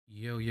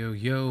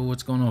Yo,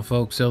 what's going on,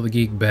 folks?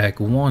 ELTheGeek back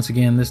once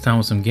again, this time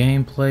with some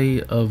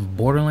gameplay of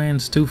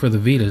Borderlands 2 for the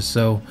Vita.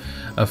 So,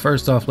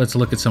 first off, let's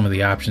look at some of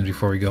the options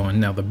before we go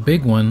in. Now, the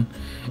big one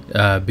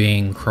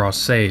being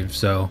cross-save.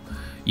 So,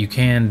 you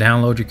can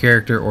download your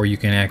character or you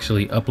can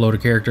actually upload a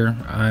character.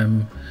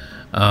 I'm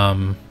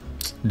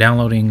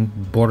downloading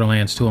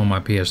Borderlands 2 on my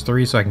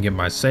PS3 so I can get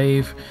my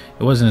save.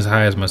 It wasn't as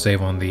high as my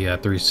save on the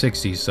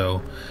 360,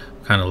 so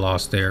kind of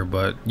lost there,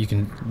 but you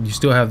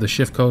still have the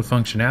shift code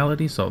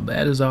functionality, so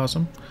that is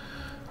awesome.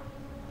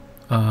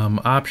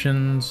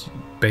 Options,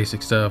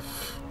 basic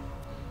stuff,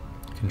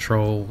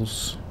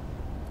 controls,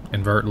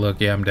 invert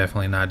look. Yeah, I'm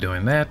definitely not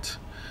doing that.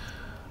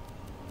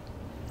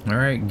 All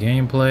right,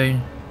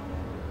 gameplay.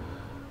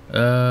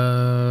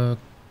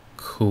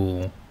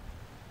 Cool.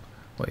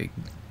 Wait,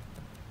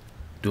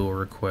 dual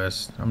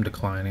request. I'm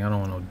declining. I don't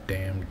want no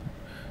damn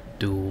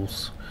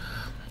duels.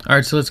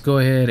 Alright, so let's go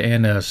ahead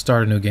and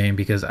start a new game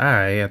because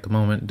I, at the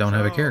moment, don't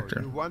have a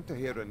character. You want to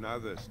hear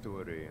another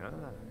story, huh?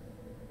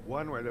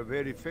 One where the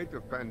very fate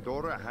of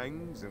Pandora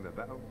hangs in the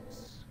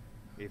balance.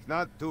 If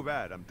not, too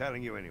bad, I'm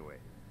telling you anyway.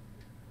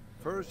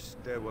 First,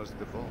 there was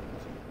the Vault,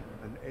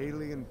 an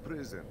alien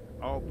prison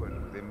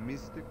opened with a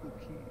mystical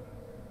key.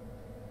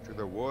 To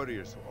the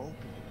warriors who opened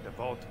it, the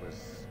Vault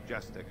was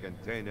just a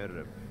container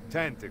of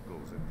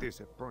tentacles and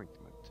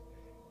disappointment.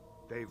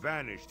 They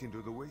vanished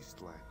into the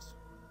wastelands,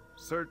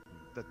 certain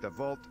that the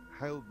Vault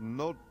held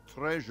no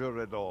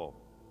treasure at all.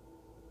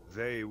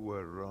 They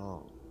were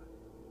wrong.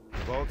 The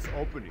Vault's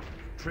opening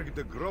triggered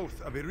the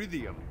growth of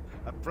iridium,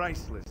 a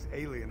priceless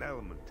alien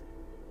element.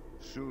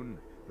 Soon,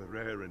 the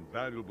rare and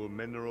valuable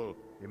mineral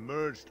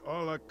emerged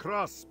all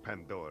across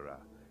Pandora.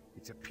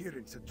 Its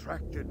appearance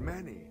attracted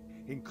many,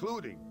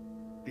 including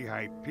the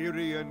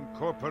Hyperion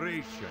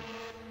Corporation.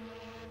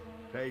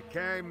 They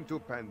came to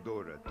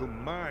Pandora to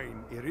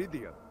mine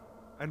iridium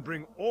and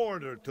bring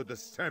order to the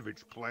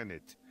savage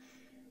planet.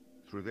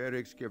 Through their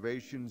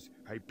excavations,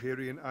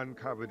 Hyperion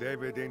uncovered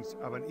evidence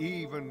of an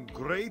even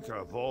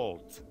greater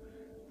vault.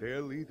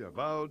 Their leader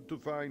vowed to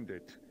find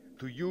it,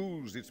 to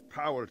use its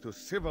power to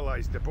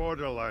civilize the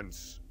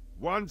Borderlands,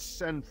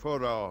 once and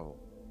for all.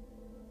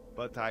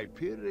 But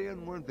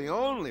Hyperion weren't the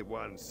only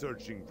ones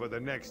searching for the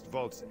next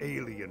vault's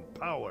alien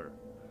power.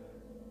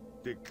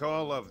 The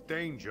call of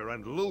danger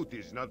and loot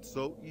is not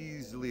so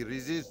easily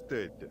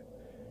resisted.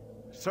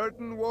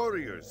 Certain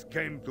warriors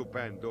came to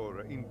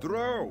Pandora in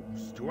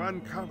droves to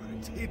uncover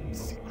its hidden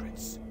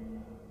secrets.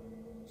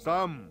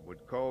 Some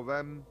would call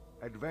them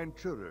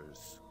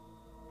adventurers.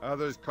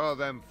 Others call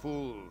them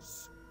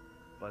fools.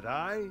 But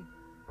I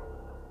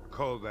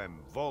call them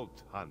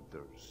Vault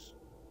Hunters.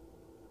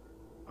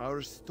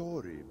 Our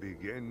story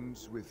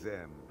begins with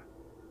them,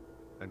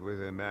 and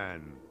with a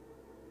man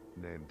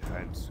named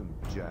Handsome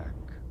Jack.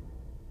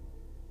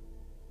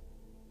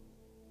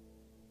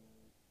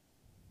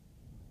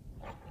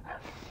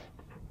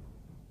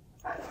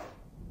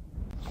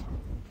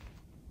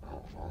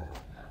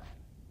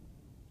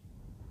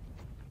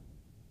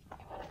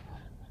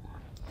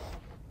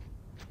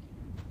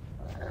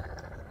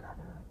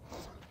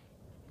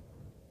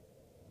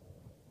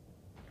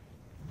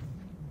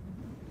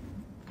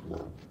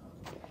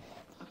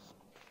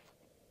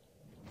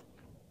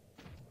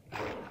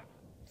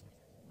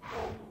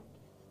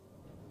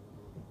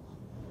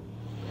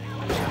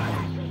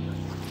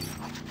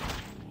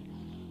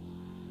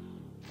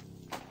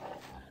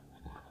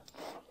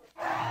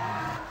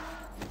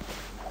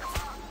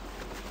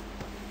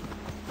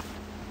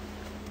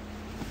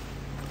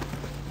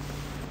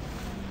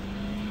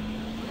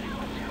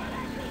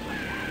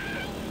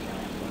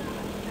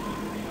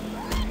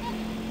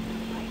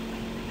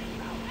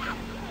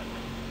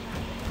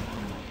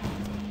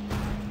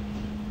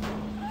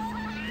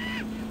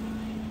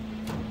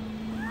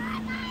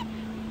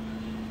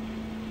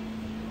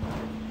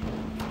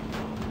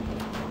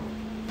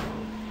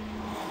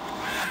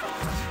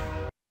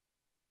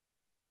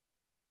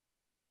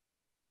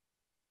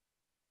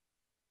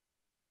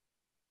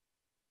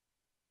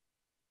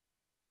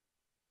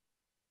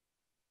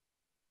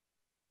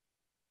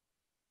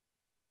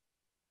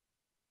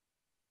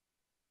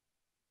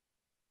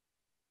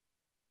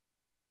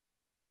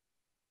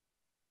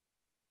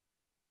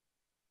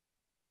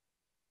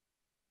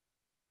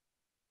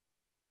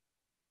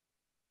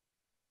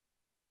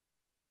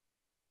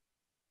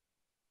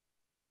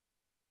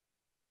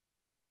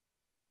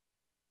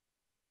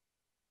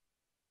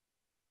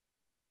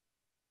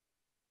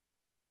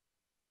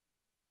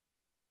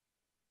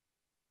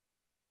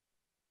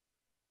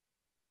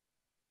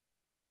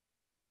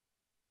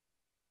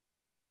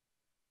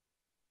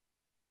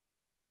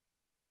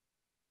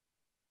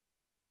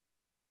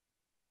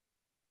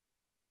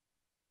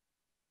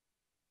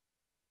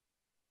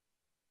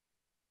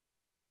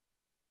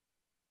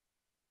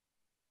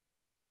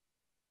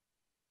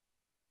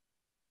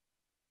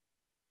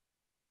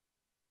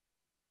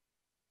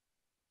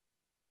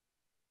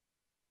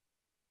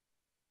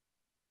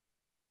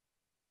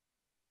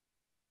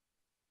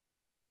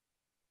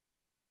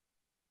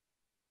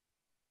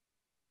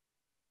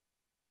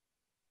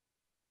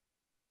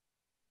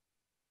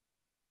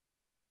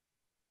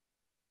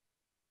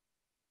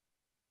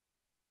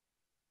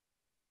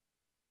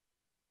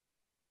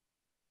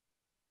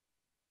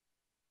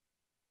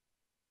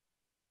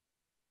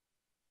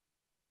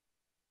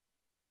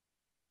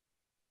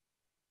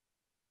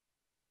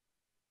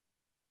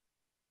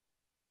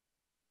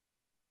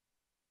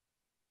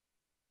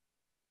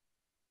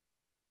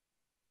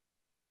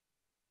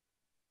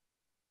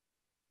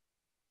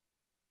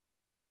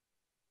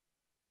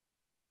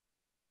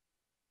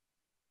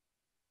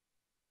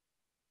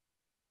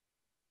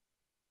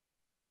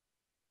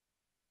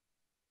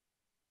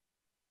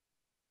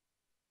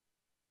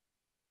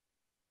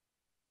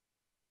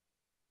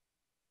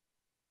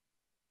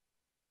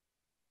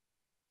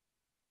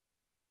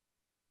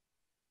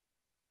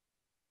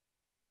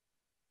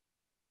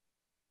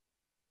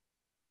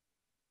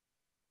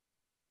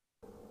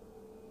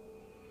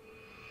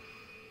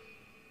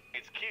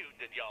 it's cute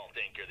that y'all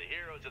think you're the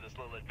heroes of this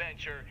little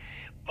adventure,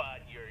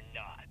 but you're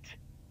not.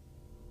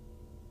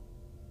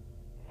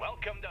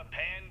 Welcome to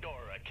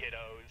Pandora,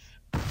 kiddos.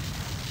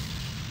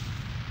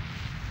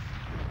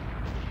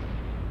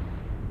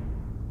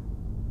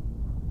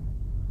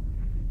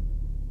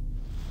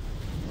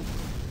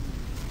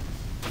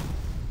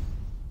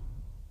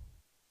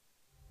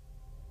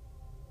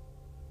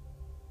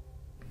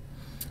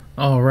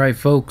 Alright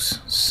folks,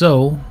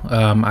 so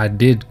I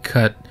did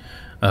cut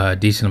a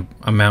decent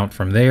amount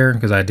from there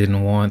because I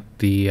didn't want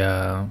the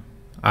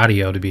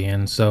audio to be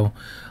in, so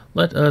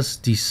let us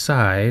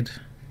decide.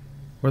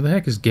 Where the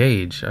heck is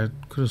Gage? I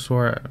could have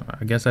swore,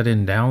 I guess I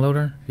didn't download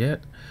her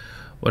yet.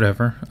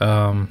 Whatever.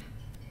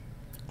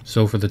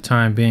 So for the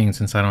time being,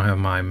 since I don't have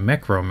my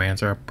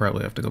Mechromancer, I'll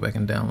probably have to go back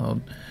and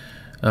download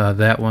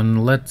that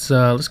one. Let's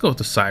go with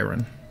the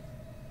Siren.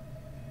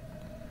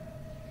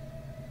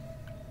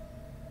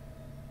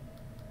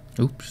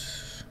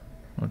 Oops.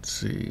 Let's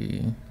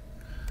see.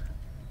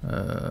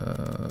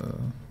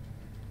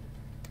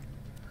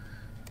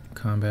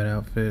 Combat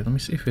outfit. Let me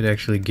see if it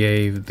actually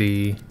gave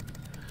the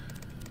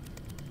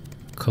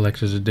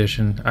collector's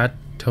edition. I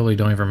totally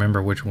don't even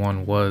remember which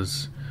one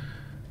was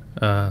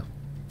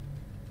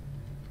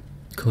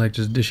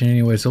collector's edition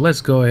anyway. So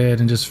let's go ahead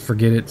and just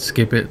forget it,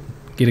 skip it,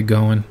 get it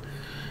going,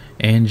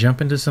 and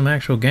jump into some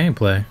actual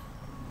gameplay.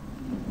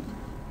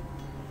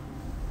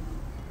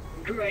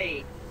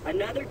 Great.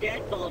 Another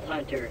dead Vault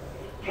Hunter.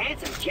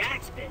 Handsome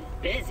Jack's been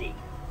busy.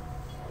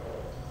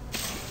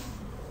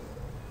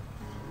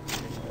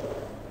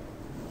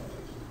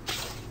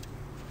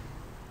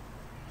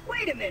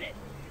 Wait a minute.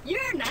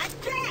 You're not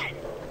dead.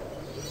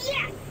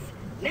 Yes!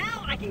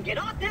 Now I can get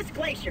off this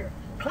glacier.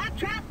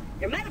 Claptrap,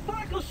 your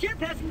metaphorical ship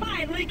has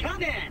finally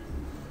come in.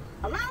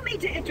 Allow me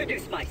to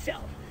introduce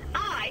myself.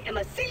 I am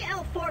a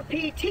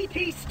CL4P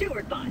TP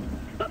steward bot,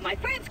 but my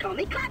friends call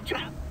me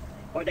Claptrap.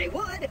 Or they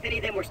would if any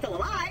of them were still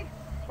alive,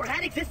 or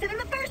had existed in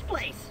the first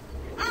place.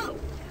 Oh,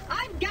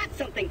 I've got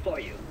something for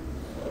you.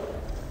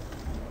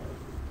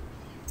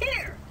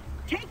 Here,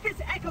 take this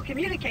echo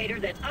communicator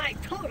that I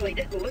totally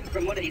didn't loot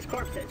from one of these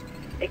corpses.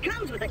 It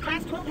comes with a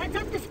Class 12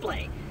 heads-up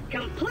display,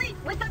 complete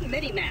with a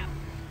mini-map.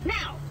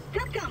 Now,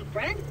 come,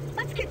 friend.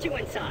 Let's get you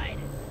inside.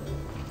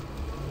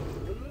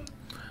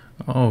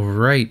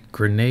 Alright,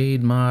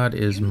 grenade mod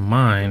is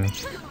mine.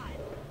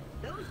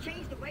 Those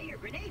change the way your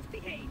grenades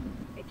behave.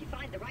 If you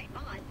find the right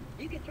mod,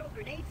 you can throw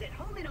grenades that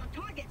home in on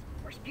targets,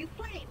 or spew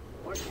flame,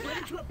 or split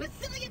into a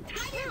bazillion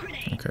tiny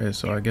grenades. Okay,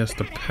 so I guess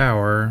the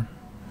power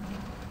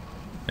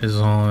is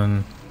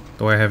on,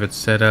 the way I have it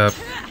set up,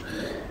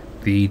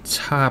 the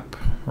top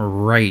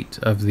right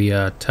of the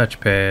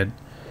touchpad.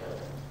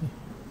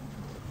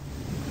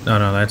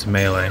 No, that's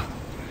melee.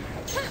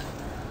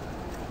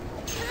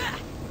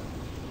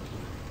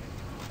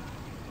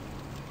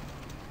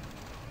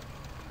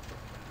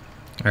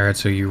 Alright,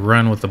 so you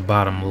run with the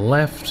bottom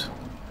left,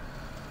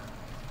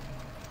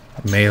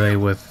 melee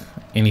with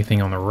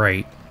anything on the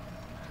right.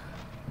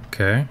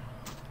 Okay.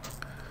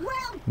 Well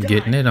I'm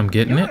getting it, I'm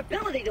getting Your it.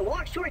 ability to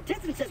walk short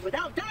distances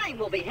without dying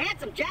will be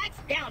Handsome Jack's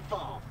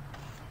downfall.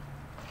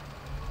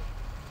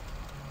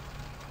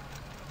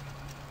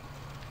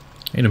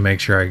 Need to make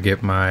sure I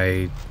get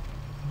my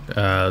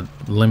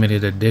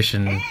limited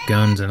edition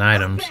guns and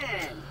items.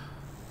 Open.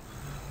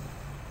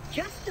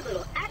 Just a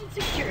little added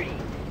security.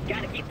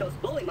 Gotta keep those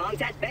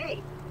bullymongs at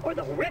bay, or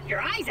they'll rip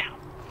your eyes out.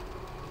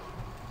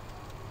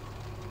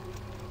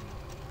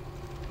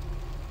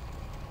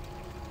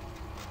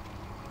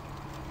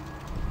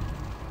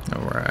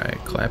 Alright,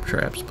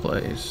 Claptrap's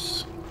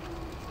place.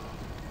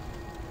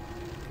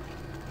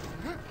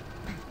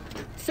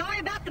 Sorry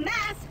about the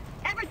mess.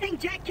 Everything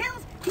Jack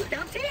kills, he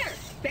dumps here.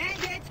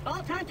 Bandits,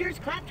 Vault Hunters,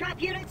 Claptrap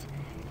units.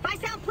 If I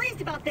sound pleased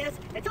about this,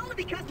 it's only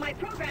because my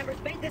programmers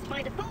made this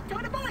my default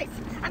tone of voice.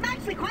 I'm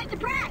actually quite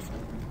depressed.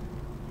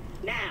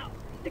 Now,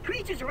 the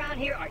creatures around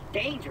here are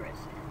dangerous.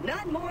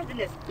 None more than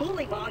this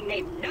bullymong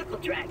named Knuckle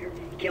Dragger.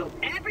 Killed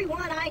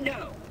everyone I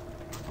know.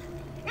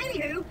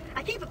 Anywho,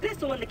 I keep a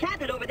pistol in the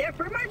cabinet over there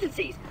for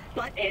emergencies.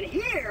 But in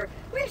here,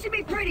 we should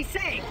be pretty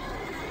safe.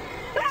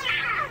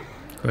 Ah!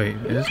 Wait,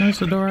 is this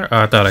the door? Oh,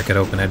 I thought I could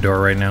open that door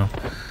right now.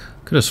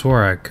 Could have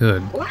swore I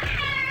could.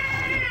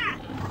 Ah!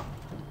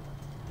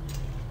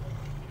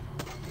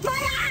 My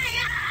eye!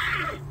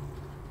 Ah!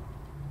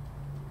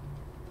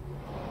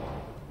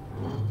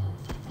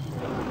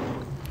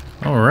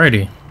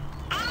 Alrighty.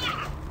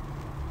 Ah!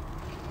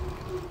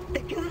 The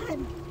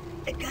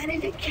gun in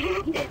the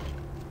cabinet.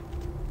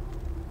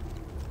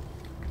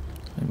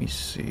 Let me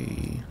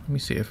see. Let me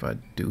see if I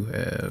do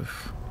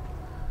have.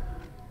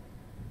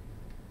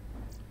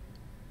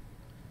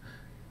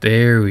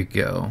 There we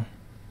go.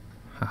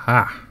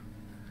 Haha.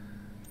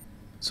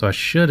 So I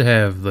should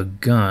have the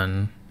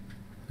gun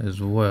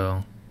as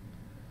well.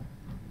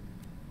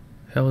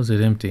 Hell, is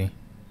it empty?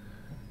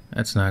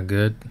 That's not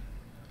good.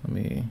 Let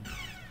me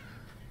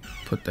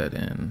put that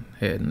in.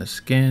 Head in the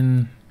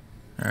skin.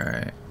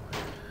 Alright.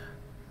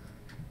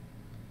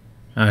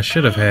 I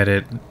should have had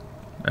it.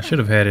 I should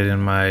have had it in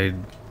my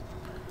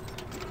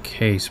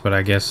case, but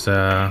I guess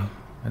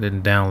I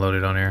didn't download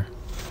it on here.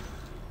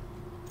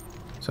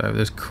 So I have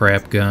this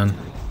crap gun.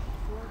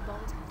 Four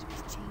Vault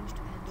Hunters changed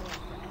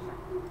Pandora forever.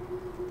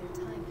 Their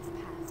time has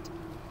passed.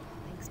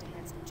 Thanks to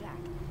Handsome Jack,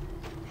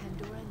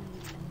 Pandora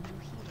needs a new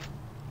hero.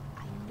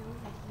 I know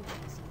that he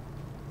loves you.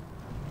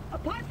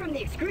 Apart from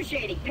the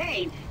excruciating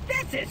pain,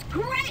 this is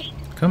great!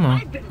 Come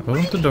on, I've been open the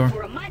waiting door.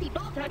 for a mighty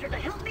Vault Hunter to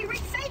help me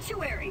reach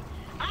Sanctuary.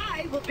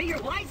 I will be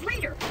your wise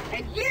leader,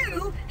 and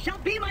you shall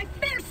be my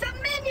fearsome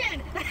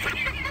minion!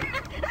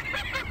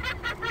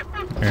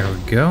 There we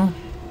go.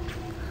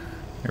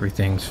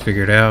 Everything's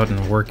figured out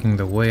and working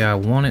the way I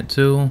want it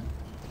to.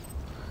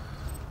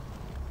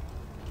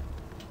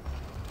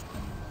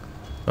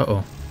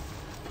 Uh-oh.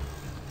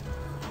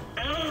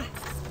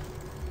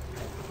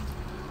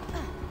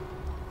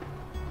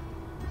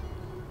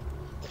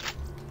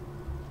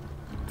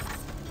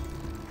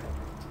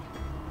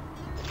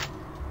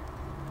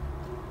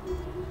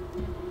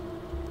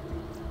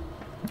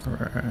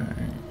 Alright.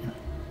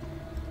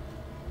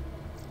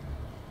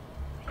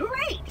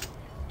 Great!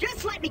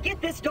 Just let me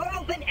get this door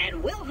open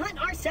and we'll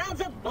hunt ourselves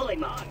a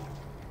bullymong.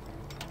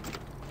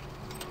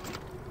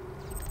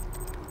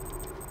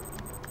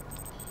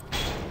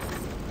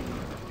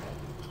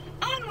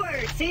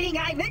 Onward, seeing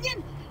eye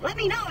minion! Let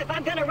me know if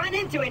I'm gonna run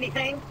into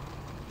anything.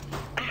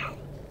 Ow.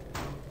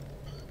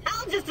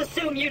 I'll just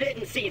assume you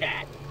didn't see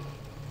that.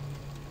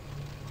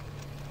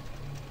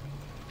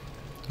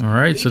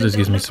 Alright, so this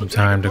gives me some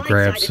time to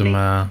grab some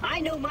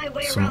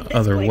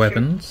other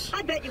weapons.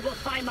 I bet you will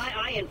find my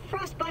eye in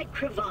Frostbite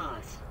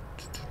Crevasse.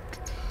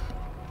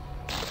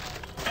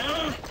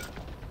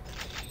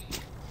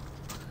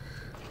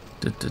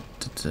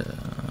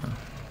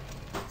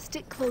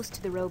 Stick close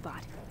to the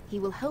robot. He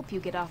will help you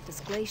get off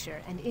this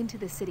glacier and into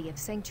the city of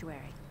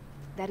Sanctuary.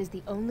 That is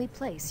the only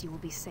place you will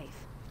be safe.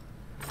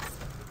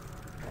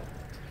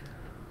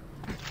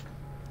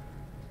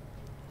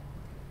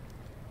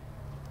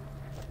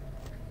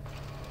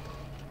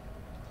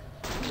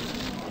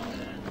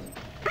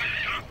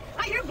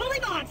 I hear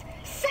bullymongs!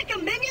 Sick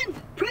 'em, minion!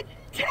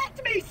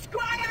 Protect me,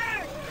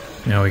 Squire!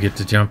 Now we get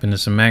to jump into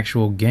some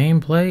actual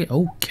gameplay.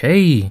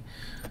 Okay.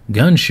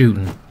 Gun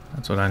shooting.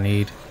 That's what I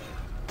need.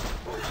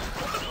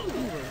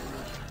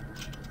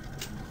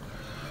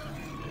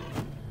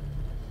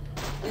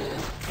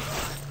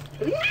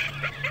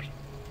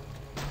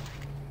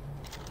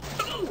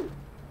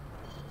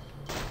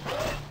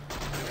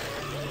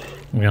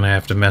 I'm gonna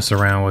have to mess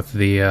around with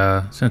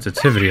the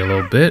sensitivity a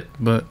little bit,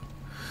 but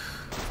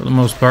for the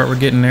most part we're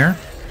getting there.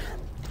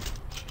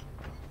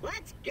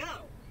 Let's go!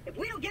 If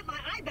we don't get my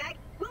eye back,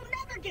 we'll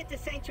never get to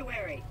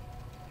Sanctuary!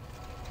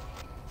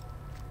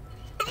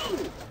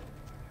 Ooh.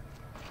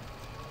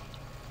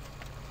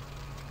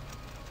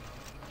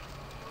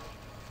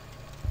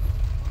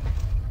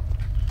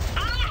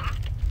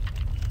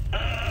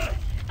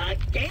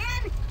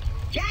 Again?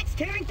 Jack's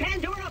tearing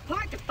Pandora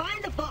apart to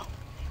find the vault.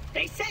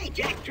 They say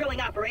Jack's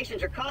drilling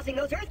operations are causing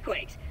those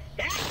earthquakes.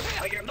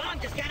 That's or your mom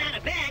just got out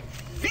of bed.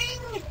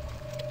 Zing!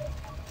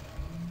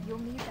 You'll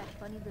need that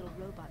funny little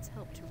robot's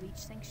help to reach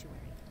Sanctuary,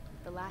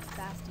 the last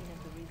bastion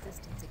of the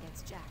resistance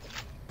against Jack,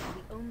 and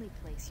the only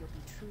place you'll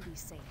be truly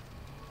safe.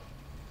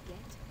 Get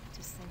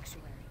to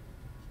Sanctuary.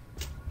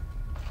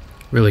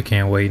 Really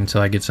can't wait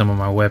until I get some of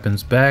my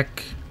weapons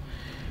back.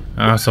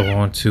 I also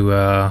want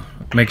to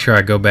make sure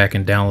I go back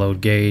and download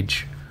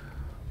Gauge.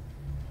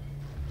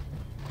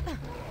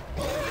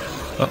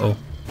 Uh-oh.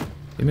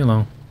 Leave me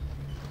alone.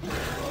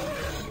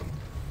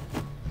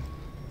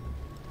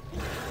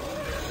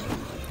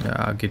 Yeah,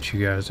 I'll get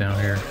you guys down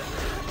here.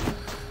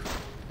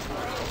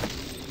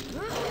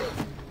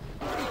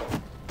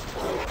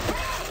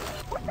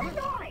 What's that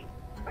noise?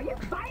 Are you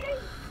fighting?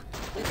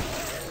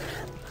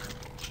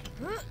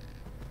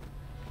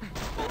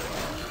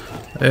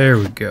 There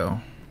we go.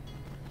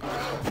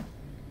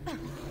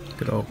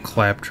 Good old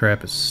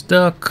Claptrap is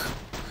stuck.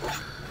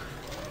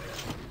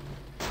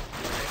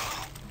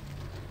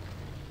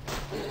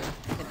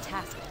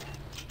 Fantastic.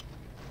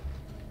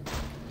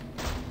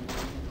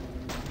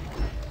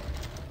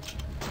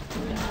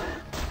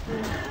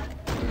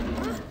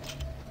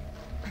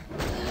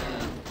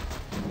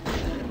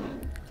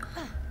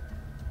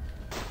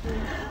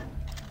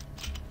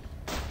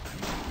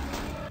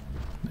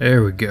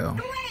 There we go.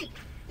 Great!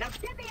 Now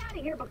get me out of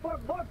here before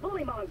more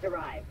bullymongs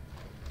arrive.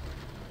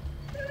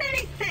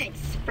 Many thanks,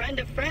 friend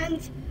of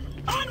friends.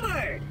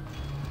 Onward!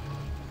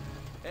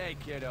 Hey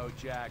kiddo,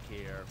 Jack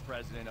here,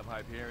 president of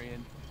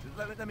Hyperion.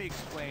 Let me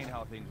explain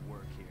how things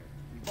work here.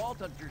 Vault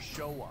Hunters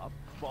show up,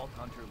 Vault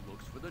Hunter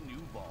looks for the new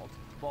vault,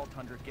 Vault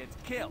Hunter gets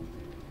killed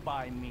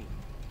by me.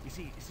 You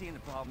seeing the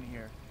problem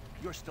here?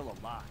 You're still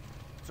alive.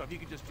 So if you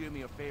could just do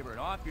me a favor and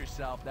off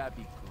yourself, that'd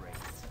be great.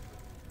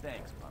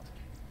 Thanks, Pump.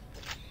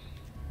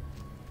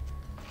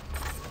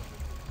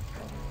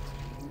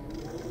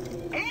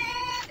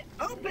 And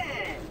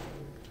open!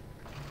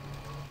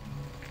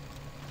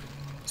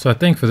 So I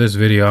think for this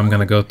video I'm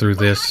gonna go through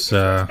this.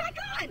 I'm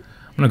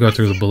gonna go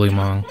through the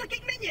bullymong.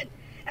 Looking minion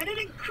and an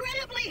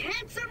incredibly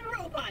handsome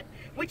robot,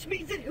 which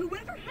means that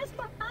whoever has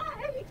my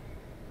eye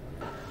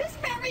is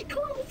very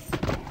close.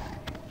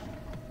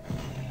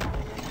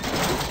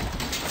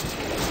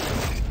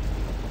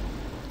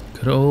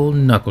 Good old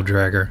knuckle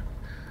dragger.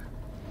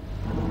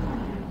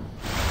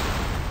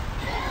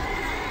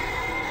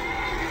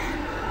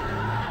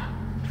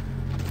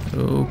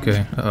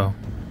 Okay, uh-oh.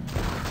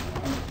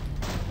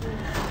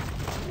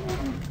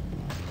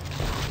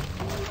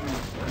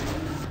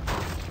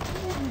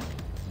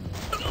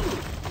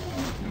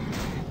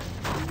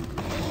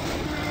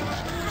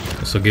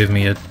 This will give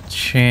me a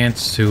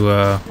chance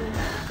to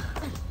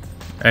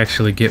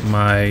actually get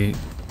my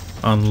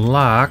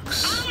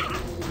unlocks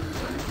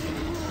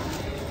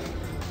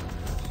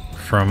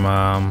from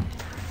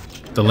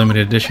the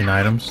limited edition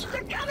items.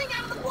 They're coming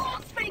out of the wall,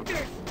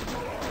 sphincters!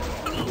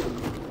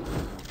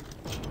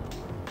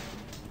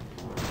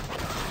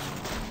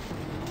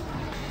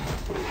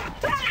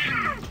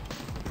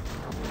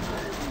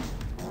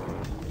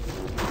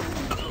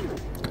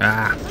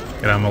 Ah,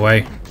 get out of my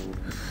way.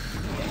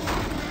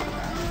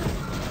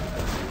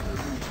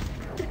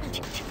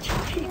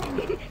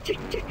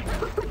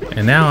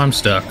 And now I'm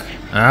stuck.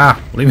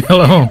 Ah, leave me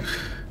alone.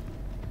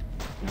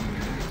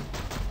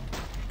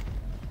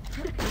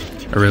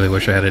 I really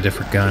wish I had a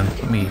different gun.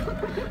 Let me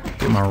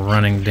get my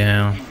running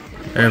down.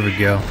 There we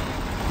go.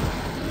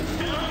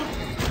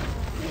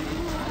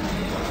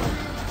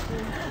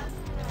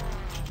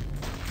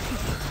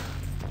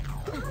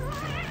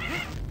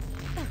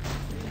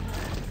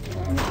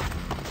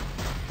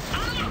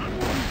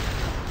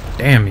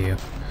 Damn you.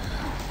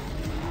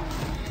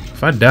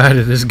 If I died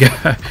to this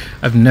guy,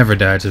 I've never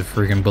died to the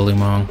freaking Bully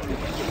Mong.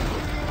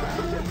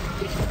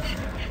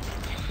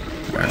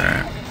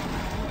 Alright.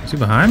 Is he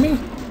behind me?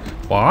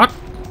 What?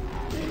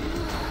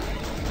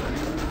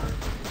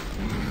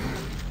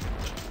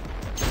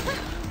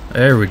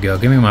 There we go.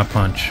 Give me my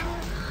punch.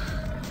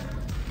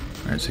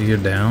 Alright, so you're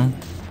down.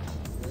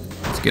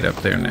 Let's get up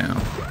there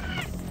now.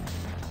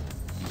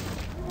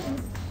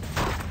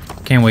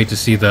 Can't wait to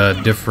see the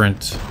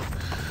different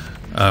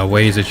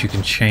ways that you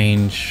can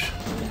change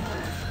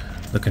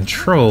the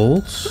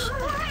controls.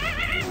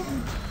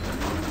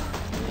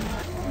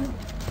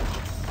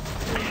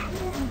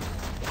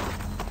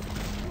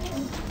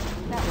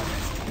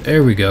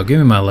 There we go. Give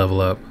me my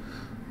level up.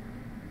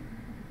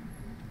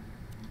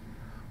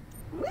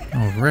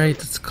 Alright,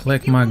 let's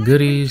collect my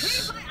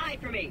goodies.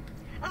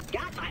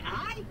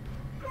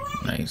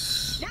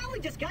 Nice. Now we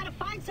just gotta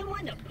find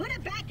someone to put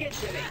it back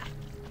into me.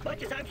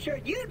 Much as I'm sure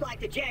you'd like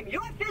to jam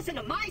your fist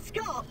into my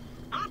skull,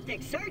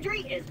 optic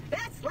surgery is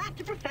best left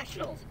to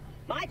professionals.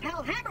 My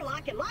pal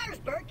Hammerlock in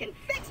Liarsburg can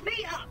fix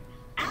me up.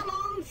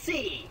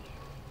 Allons-y.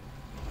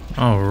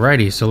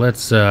 Alrighty, so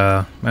let's,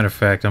 matter of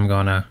fact, I'm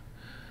gonna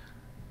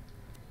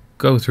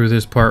go through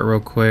this part real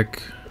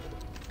quick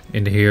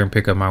into here and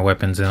pick up my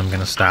weapons, and I'm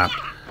gonna stop.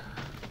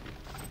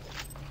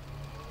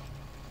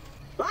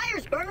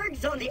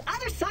 Liarsburg's on the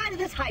other side of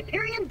this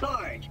Hyperion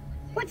barge.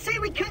 Let's say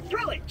we cut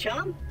through it,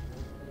 chum.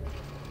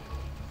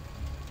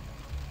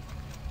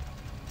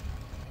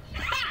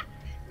 Ha!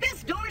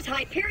 This door's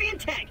Hyperion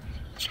tech.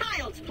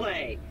 Child's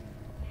play.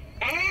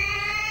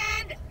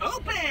 And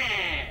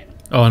open!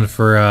 Oh, and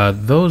for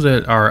those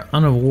that are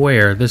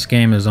unaware, this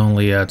game is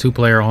only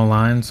 2-player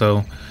online,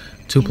 so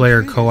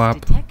 2-player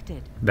co-op.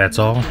 That's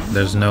all.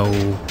 There's no...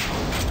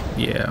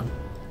 yeah.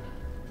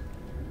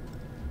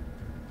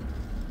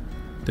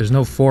 There's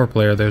no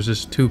 4-player, there's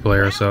just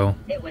 2-player, so...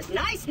 It was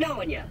nice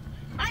knowing you.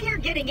 I hear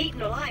getting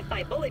eaten alive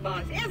by bully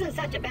mongs isn't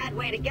such a bad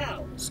way to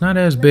go. It's not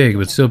as big,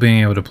 but still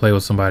being able to play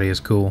with somebody is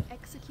cool.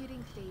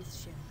 Executing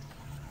phase shift.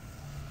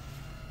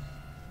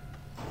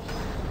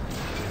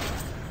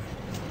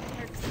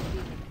 Perks of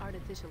being an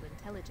artificial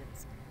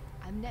intelligence.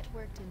 I'm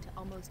networked into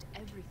almost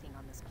everything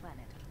on this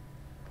planet.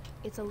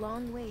 It's a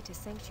long way to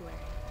Sanctuary.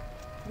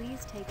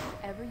 Please take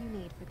whatever you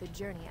need for the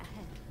journey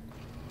ahead.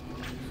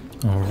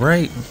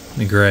 Alright, let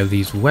me grab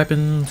these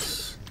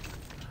weapons.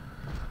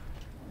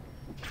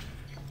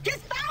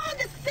 Just follow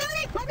the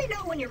city! Let me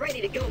know when you're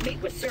ready to go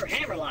meet with Sir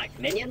Hammerlock,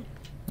 minion.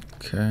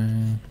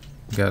 Okay,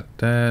 got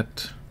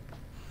that.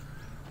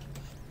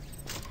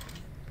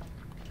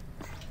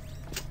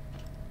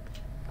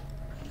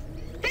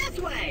 This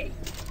way!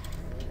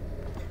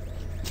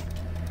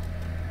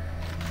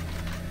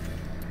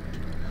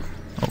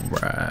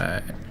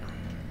 Alright.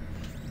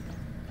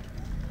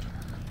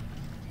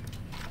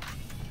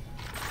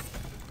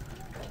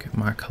 Get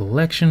my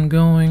collection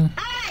going.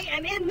 I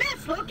am in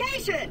this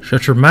location!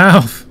 Shut your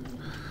mouth!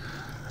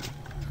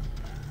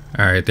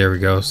 Alright, there we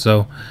go.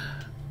 So,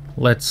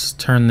 let's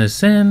turn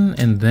this in,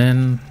 and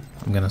then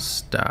I'm gonna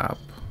stop.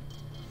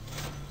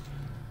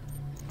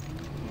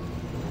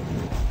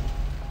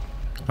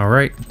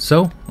 Alright,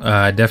 so,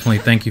 I definitely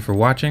thank you for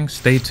watching.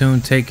 Stay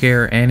tuned, take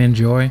care, and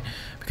enjoy,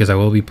 because I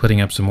will be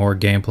putting up some more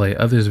gameplay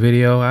of this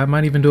video. I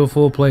might even do a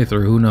full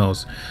playthrough, who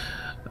knows.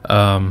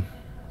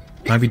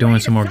 Might be doing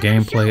some more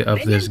gameplay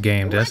of this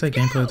game. Did I say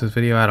gameplay of this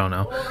video? I don't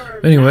know.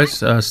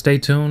 Anyways, stay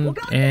tuned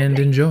and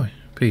enjoy.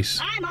 Peace.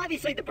 I'm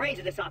obviously the brains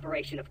of this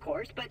operation, of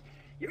course, but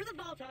you're the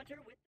Vault Hunter with...